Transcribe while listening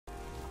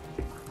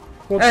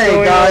What's Hey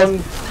going guys, on?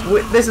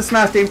 this is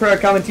smashteamPRO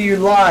coming to you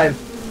live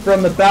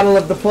from the Battle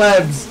of the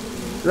Plebs,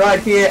 right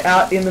here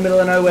out in the middle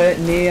of nowhere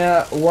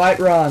near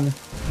Whiterun.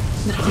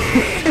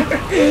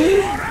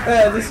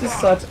 This is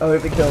such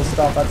overkill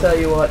stuff, I tell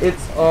you what.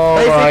 It's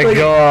basically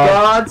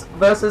guards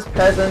versus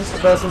peasants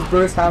versus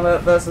Bruce Hammer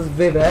versus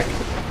Vivek.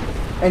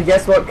 And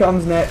guess what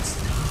comes next?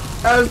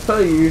 As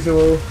per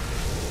usual,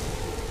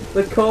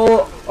 the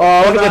call of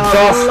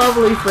our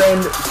lovely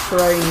friend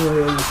Train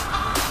Wiz.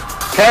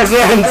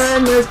 Peasants!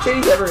 And there's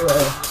cheese everywhere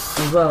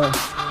as well.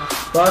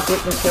 Last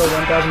witness killed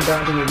 1,000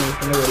 bounty enemies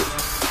from the reach.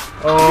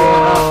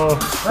 Oh,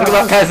 look at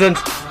that peasant!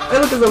 Hey,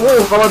 look at the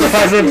wolf! Follow the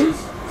peasant!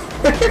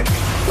 Look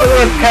at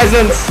the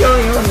peasants! What's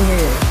going on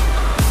here?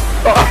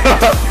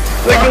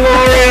 The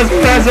glorious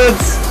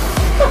peasants!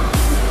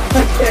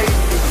 Okay,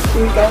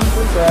 here comes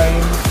the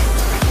train.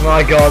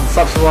 My god,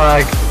 such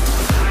lag.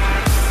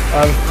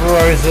 I'm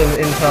frozen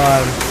in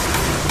time.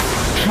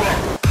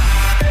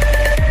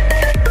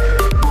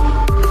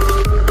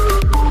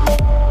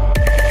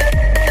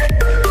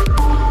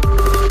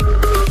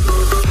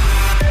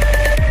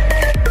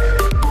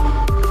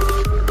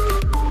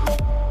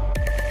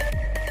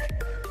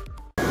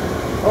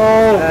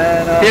 Oh,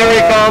 and, here he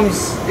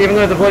comes, even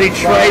though the bloody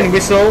train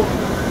whistle.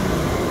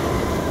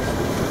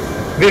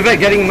 Vivek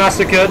getting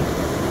massacred.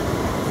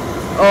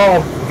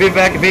 Oh,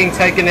 Vivek being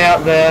taken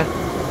out there.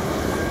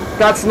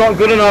 That's not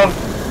good enough.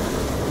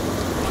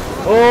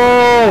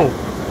 Oh!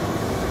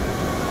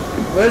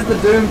 Where's the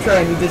Doom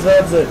train? He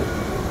deserves it.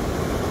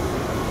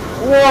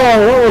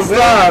 Whoa, what was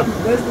that?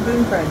 Where's the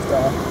Doom train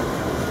star?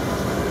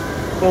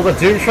 Well, the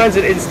Doom train's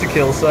an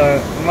insta-kill,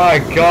 so my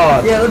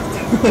god. Yeah, let's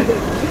do it.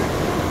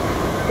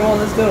 Come on,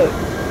 let's do it.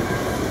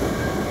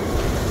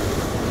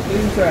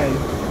 Doom train.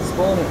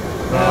 Spawn it.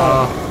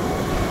 Now.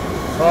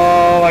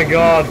 Oh my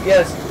god.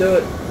 Yes, do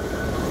it.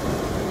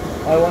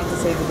 I want to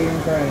see the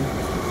Doom train.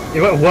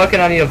 You won't work on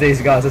any of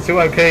these guys, they're too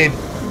OP'd.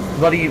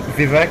 Bloody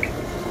Vivek.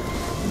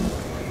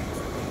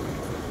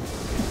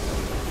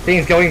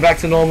 Things going back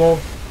to normal.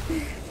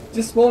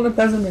 Just spawn a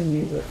peasant and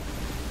use it.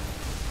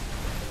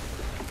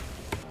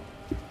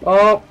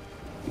 Oh!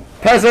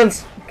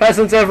 Peasants!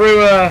 Peasants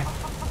everywhere!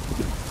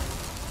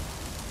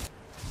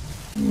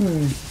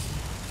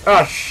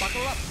 Oh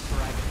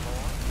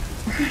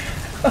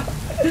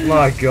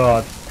my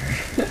god.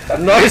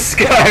 No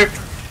scope!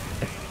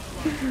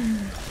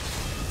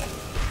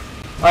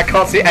 I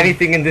can't see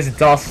anything in this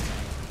dust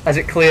as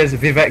it clears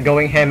Vivek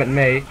going ham at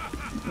me.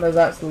 There's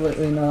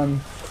absolutely none.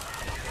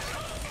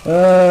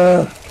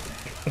 Wow!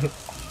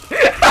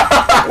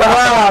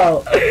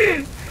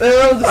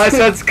 They're all just I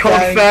said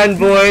COD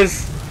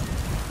fanboys.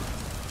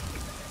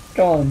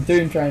 Come on,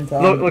 Doom train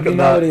time. Look you at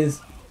know that. it is.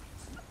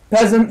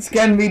 Peasants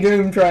can be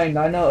Doom trained,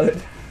 I know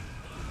it.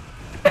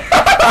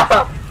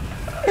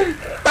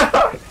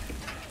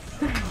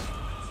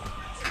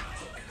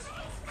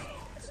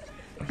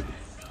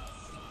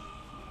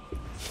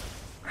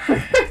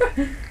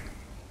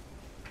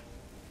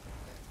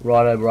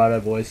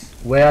 Righto, boys.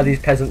 Where are these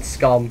peasant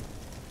scum?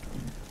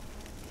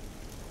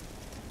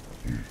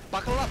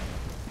 Buckle up.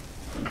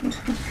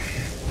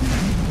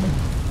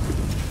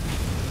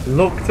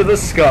 Look to the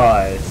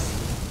skies.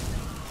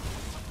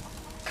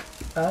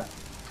 Time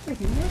to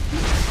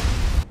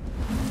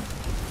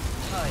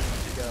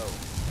go.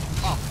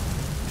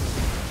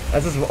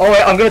 That's just, oh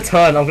wait, I'm gonna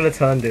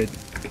turn, dude.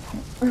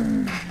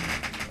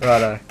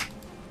 Righto.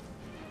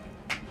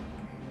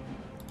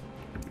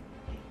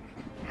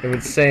 It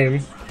would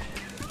seem.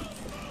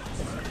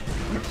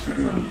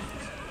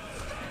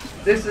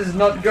 This is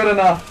not good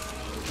enough.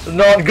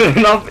 Not good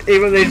enough,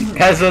 even these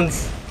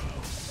peasants.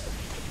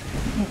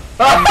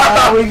 And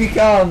now we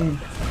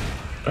become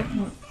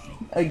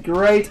a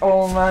great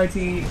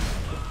almighty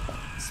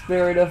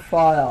spirit of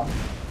fire.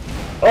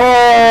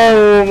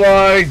 Oh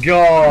my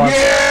god.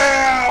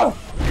 Yeah!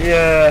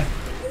 Yeah.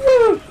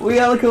 Woo! We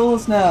are the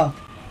coolest now.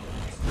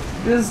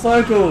 This is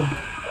so cool.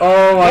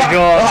 Oh my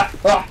god.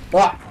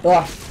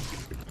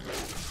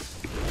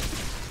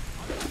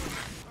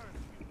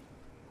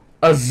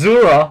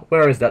 Azura?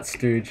 Where is that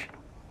stooge?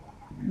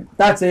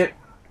 That's it.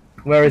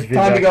 Where is Vivek?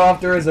 Time to go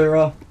after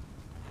Azura.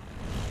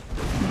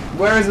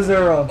 Where is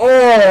Azura?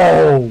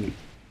 Oh!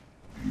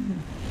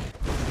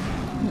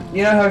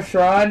 You know her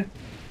shrine?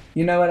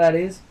 You know what that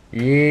is?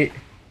 Yeah.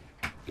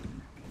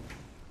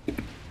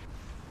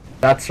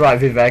 That's right,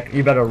 Vivek.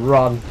 You better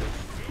run.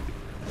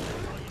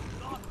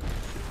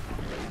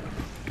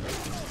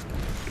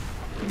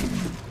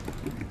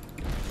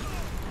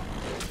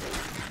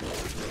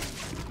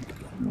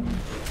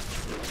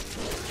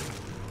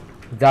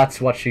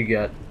 That's what you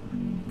get.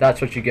 That's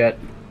what you get.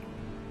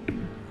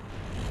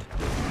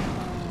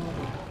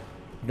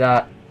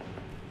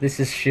 This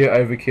is sheer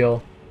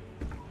overkill.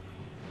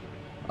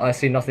 I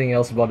see nothing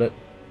else but it.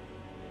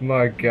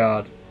 My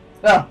god.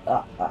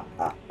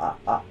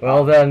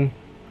 Well then.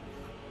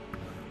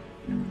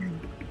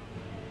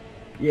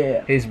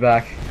 Yeah. He's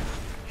back.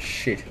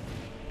 Shit.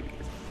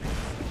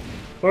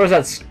 Where is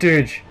that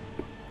stooge?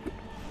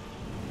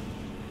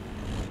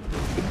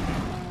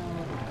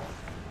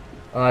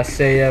 I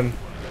see him.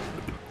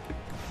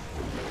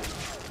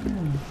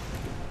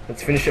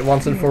 Let's finish it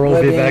once and for all,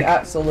 We're being Vivek.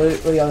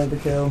 absolutely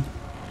overkill.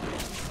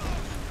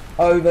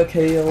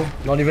 Overkill.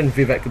 Not even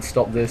Vivek could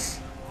stop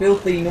this.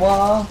 Filthy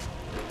noir.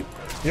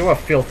 You're a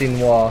filthy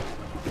noir.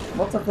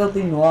 What's a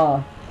filthy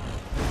noir?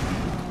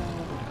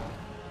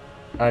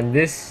 And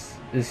this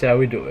is how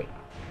we do it.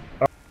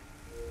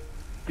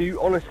 Do you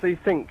honestly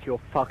think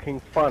you're fucking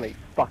funny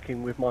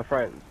fucking with my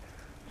friends?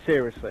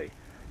 Seriously.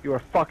 You're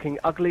a fucking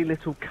ugly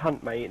little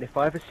cunt, mate, and if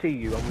I ever see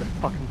you, I'm gonna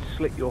fucking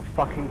slit your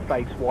fucking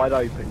face wide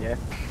open, yeah?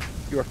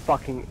 You're a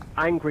fucking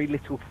angry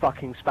little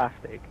fucking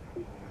spastic.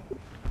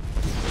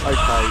 Okay,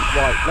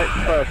 right, let's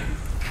first...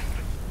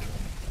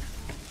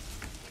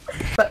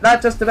 But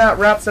that just about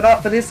wraps it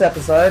up for this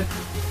episode.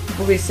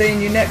 We'll be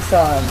seeing you next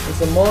time for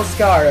some more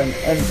Skyrim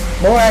and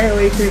more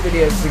AoE 2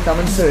 videos will be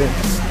coming soon.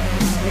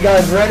 You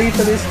guys ready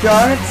for this,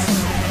 Giants?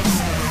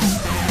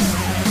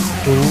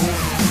 Ooh.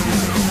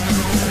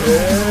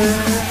 Yeah.